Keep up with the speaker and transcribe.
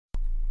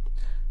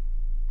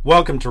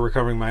Welcome to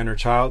Recovering My Inner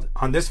Child.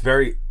 On this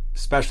very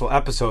special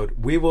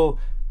episode, we will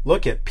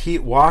look at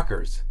Pete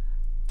Walker's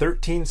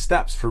 13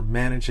 steps for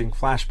managing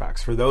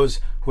flashbacks. For those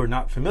who are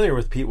not familiar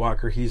with Pete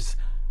Walker, he's,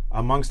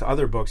 amongst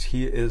other books,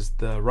 he is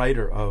the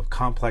writer of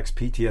Complex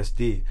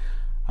PTSD.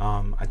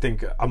 I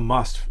think a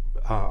must,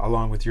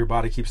 along with Your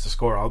Body Keeps the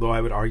Score, although I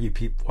would argue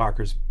Pete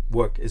Walker's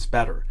book is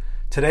better.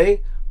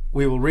 Today,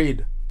 we will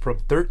read from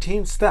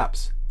 13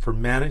 steps for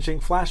managing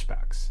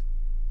flashbacks,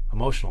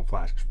 emotional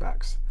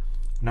flashbacks.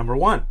 Number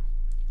 1,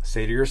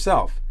 say to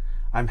yourself,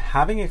 I'm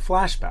having a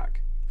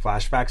flashback.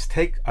 Flashbacks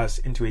take us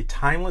into a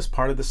timeless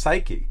part of the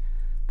psyche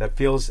that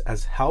feels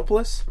as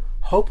helpless,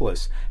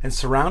 hopeless, and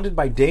surrounded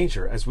by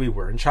danger as we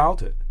were in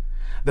childhood.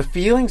 The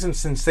feelings and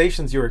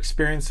sensations you're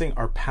experiencing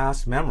are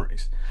past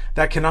memories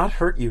that cannot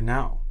hurt you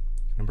now.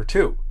 Number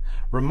 2,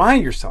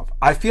 remind yourself,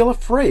 I feel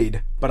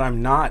afraid, but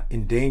I'm not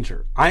in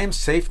danger. I am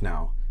safe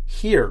now,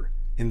 here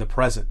in the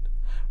present.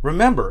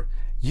 Remember,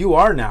 you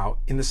are now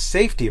in the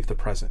safety of the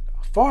present,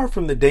 far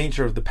from the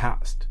danger of the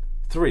past.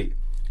 3,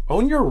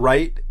 own your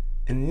right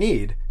and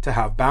need to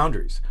have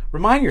boundaries.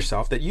 Remind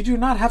yourself that you do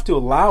not have to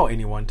allow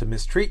anyone to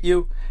mistreat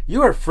you.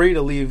 You are free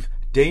to leave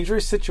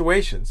dangerous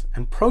situations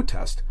and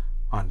protest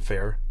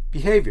unfair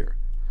behavior.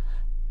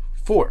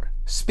 4,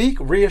 speak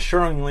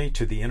reassuringly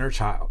to the inner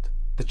child.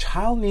 The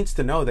child needs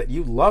to know that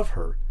you love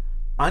her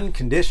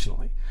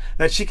unconditionally,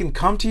 that she can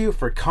come to you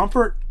for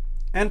comfort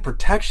and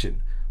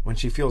protection when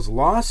she feels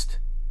lost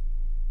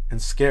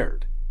and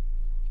scared.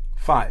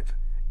 5,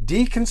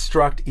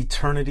 deconstruct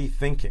eternity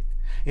thinking.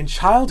 In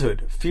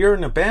childhood, fear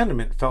and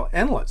abandonment felt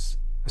endless.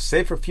 A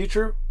safer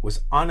future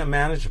was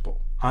unimaginable.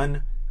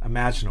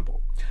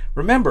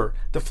 Remember,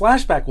 the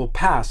flashback will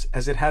pass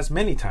as it has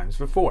many times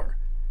before.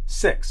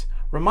 6,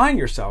 remind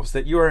yourselves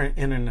that you are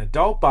in an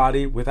adult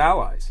body with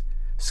allies,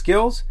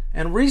 skills,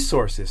 and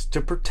resources to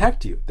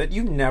protect you that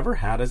you never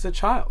had as a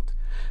child.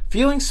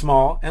 Feeling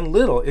small and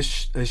little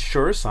is a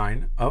sure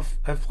sign of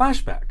a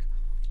flashback.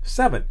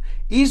 7,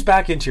 ease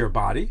back into your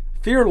body.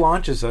 Fear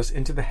launches us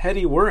into the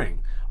heady worrying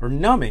or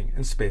numbing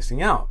and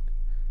spacing out.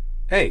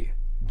 8,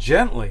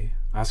 gently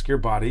ask your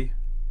body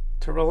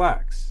to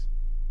relax.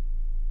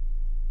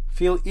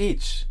 Feel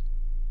each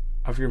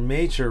of your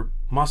major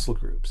muscle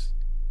groups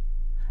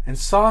and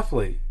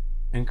softly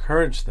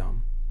encourage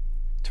them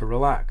to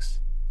relax.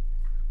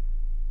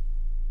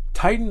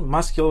 Tightened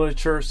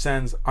musculature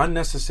sends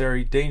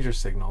unnecessary danger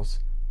signals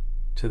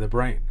to the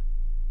brain.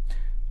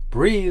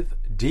 Breathe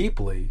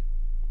deeply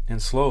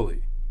and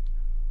slowly.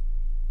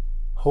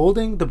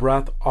 Holding the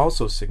breath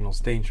also signals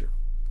danger.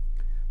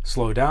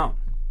 Slow down.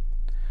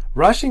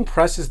 Rushing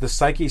presses the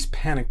psyche's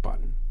panic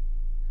button.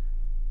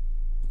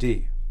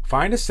 D,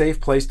 find a safe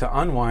place to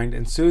unwind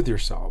and soothe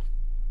yourself.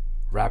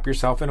 Wrap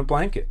yourself in a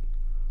blanket.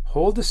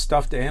 Hold a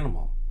stuffed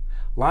animal.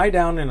 Lie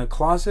down in a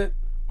closet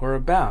or a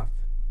bath.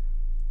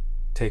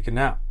 Take a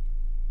nap.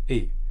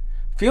 E,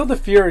 feel the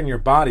fear in your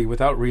body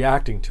without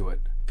reacting to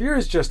it. Fear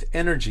is just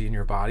energy in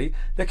your body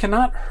that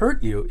cannot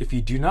hurt you if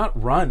you do not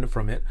run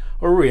from it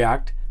or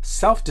react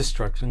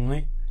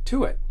self-destructingly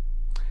to it.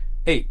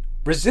 8,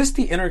 resist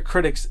the inner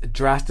critic's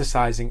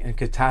drasticizing and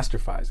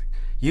catastrophizing.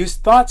 Use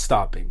thought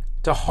stopping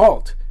to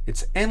halt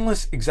its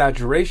endless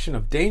exaggeration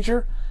of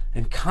danger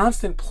and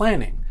constant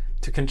planning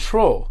to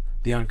control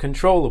the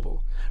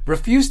uncontrollable.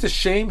 Refuse to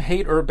shame,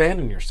 hate, or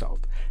abandon yourself.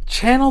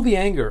 Channel the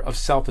anger of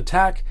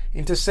self-attack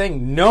into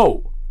saying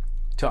no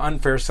to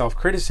unfair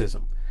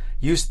self-criticism.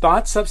 Use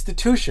thought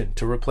substitution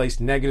to replace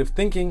negative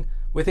thinking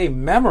with a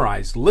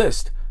memorized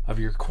list of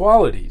your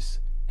qualities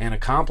and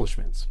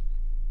accomplishments,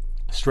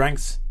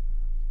 strengths,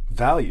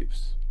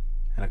 values,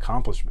 and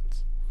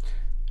accomplishments.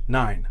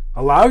 9,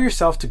 allow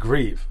yourself to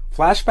grieve.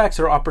 Flashbacks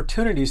are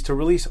opportunities to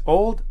release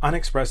old,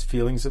 unexpressed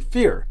feelings of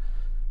fear,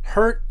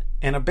 hurt,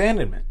 and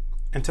abandonment,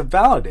 and to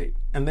validate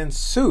and then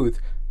soothe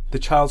the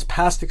child's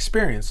past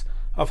experience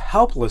of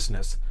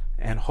helplessness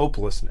and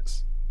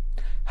hopelessness.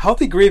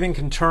 Healthy grieving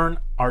can turn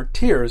our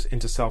tears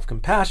into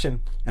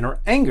self-compassion and our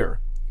anger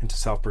into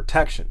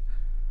self-protection.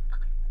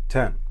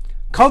 10,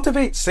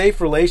 cultivate safe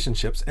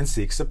relationships and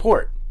seek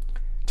support.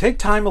 Take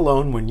time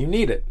alone when you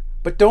need it,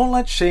 but don't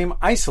let shame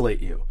isolate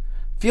you.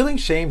 Feeling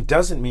shame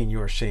doesn't mean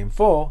you are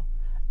shameful.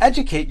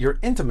 Educate your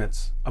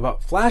intimates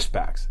about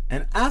flashbacks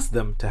and ask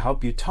them to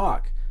help you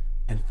talk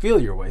and feel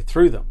your way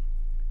through them.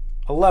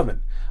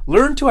 11,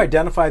 learn to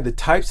identify the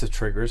types of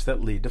triggers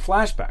that lead to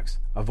flashbacks.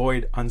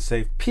 Avoid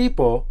unsafe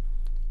people,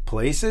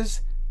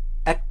 places,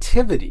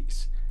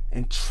 activities,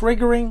 and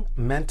triggering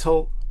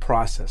mental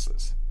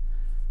processes.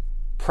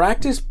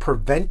 Practice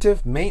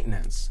preventive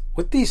maintenance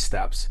with these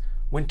steps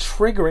when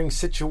triggering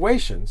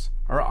situations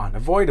are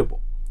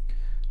unavoidable.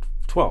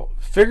 12,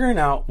 figuring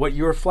out what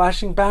you are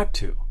flashing back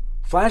to.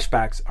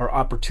 Flashbacks are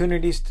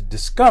opportunities to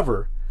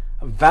discover,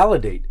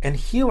 validate, and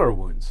heal our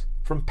wounds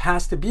from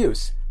past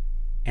abuse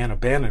and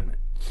abandonment.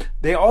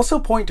 They also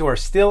point to our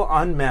still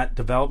unmet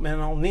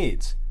developmental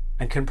needs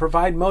and can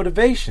provide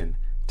motivation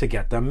to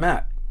get them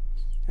met.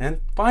 And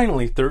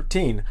finally,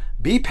 13,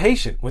 be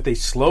patient with a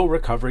slow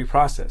recovery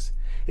process.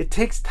 It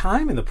takes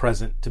time in the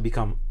present to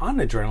become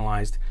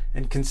unadrenalized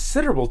and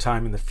considerable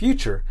time in the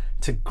future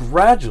to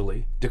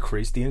gradually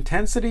decrease the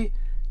intensity,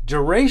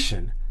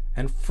 duration,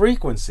 and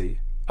frequency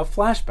of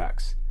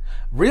flashbacks.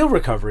 Real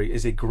recovery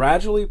is a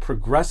gradually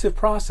progressive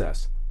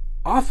process,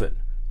 often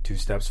 2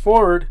 steps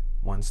forward,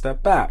 1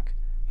 step back,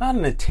 not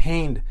an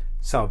attained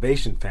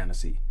salvation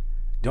fantasy.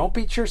 Don't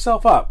beat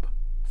yourself up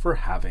for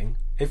having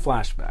a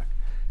flashback.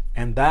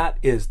 And that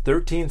is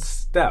 13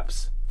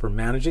 Steps for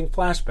Managing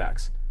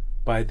Flashbacks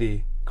by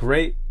the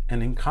great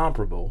and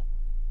incomparable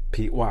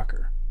Pete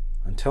Walker.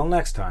 Until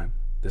next time,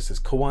 this is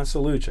Kawan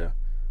Saluja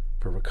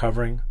for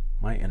Recovering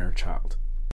My Inner Child.